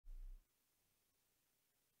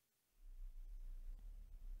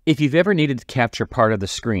If you've ever needed to capture part of the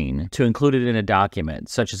screen to include it in a document,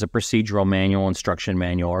 such as a procedural manual, instruction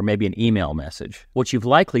manual, or maybe an email message, what you've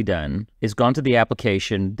likely done is gone to the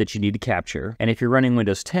application that you need to capture, and if you're running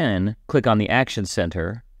Windows 10, click on the Action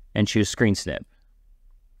Center and choose Screen Snip.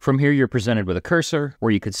 From here, you're presented with a cursor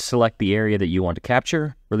where you could select the area that you want to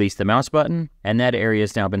capture, release the mouse button, and that area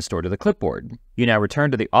has now been stored to the clipboard. You now return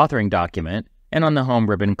to the authoring document, and on the Home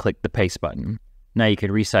ribbon, click the Paste button. Now you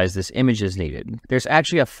can resize this image as needed. There's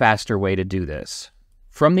actually a faster way to do this.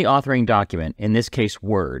 From the authoring document, in this case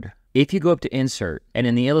Word, if you go up to Insert and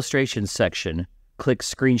in the Illustrations section, click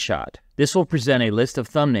Screenshot. This will present a list of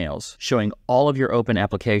thumbnails showing all of your open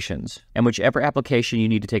applications, and whichever application you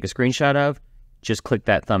need to take a screenshot of, just click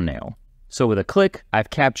that thumbnail. So with a click, I've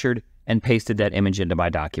captured and pasted that image into my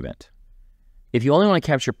document. If you only want to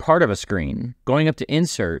capture part of a screen, going up to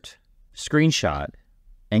Insert, Screenshot,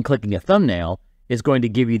 and clicking a thumbnail is going to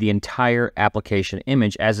give you the entire application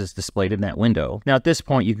image as it's displayed in that window. Now at this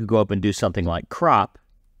point, you could go up and do something like crop,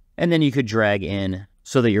 and then you could drag in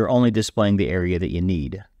so that you're only displaying the area that you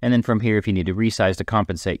need. And then from here, if you need to resize to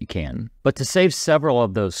compensate, you can. But to save several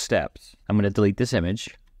of those steps, I'm going to delete this image.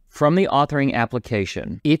 From the authoring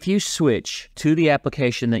application, if you switch to the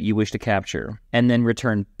application that you wish to capture and then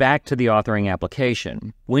return back to the authoring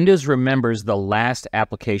application, Windows remembers the last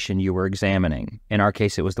application you were examining. In our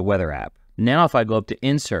case, it was the weather app. Now if I go up to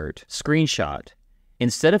Insert, Screenshot,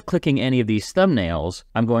 instead of clicking any of these thumbnails,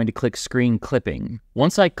 I'm going to click Screen Clipping.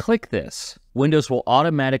 Once I click this, Windows will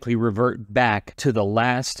automatically revert back to the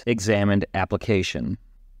last examined application.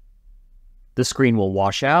 The screen will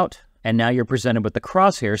wash out, and now you're presented with the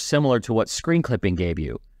crosshair similar to what Screen Clipping gave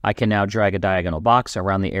you. I can now drag a diagonal box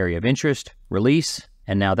around the area of interest, release,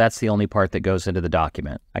 and now that's the only part that goes into the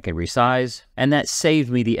document. I can resize, and that saved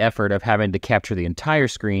me the effort of having to capture the entire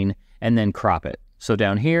screen and then crop it. So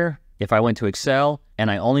down here, if I went to Excel and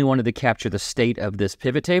I only wanted to capture the state of this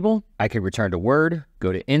pivot table, I could return to Word,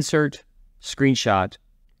 go to Insert, Screenshot,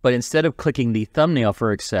 but instead of clicking the thumbnail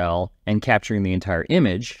for Excel and capturing the entire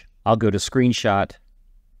image, I'll go to Screenshot,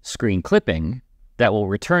 Screen Clipping. That will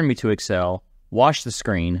return me to Excel, wash the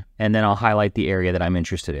screen, and then I'll highlight the area that I'm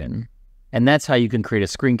interested in. And that's how you can create a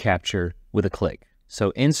screen capture with a click.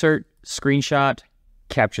 So Insert, Screenshot,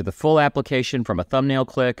 capture the full application from a thumbnail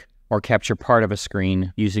click, or capture part of a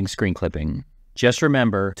screen using Screen Clipping. Just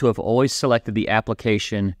remember to have always selected the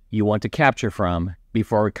application you want to capture from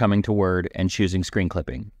before coming to Word and choosing Screen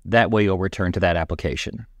Clipping. That way you'll return to that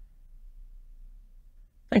application.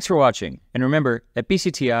 Thanks for watching, and remember, at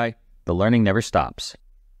BCTI, the learning never stops.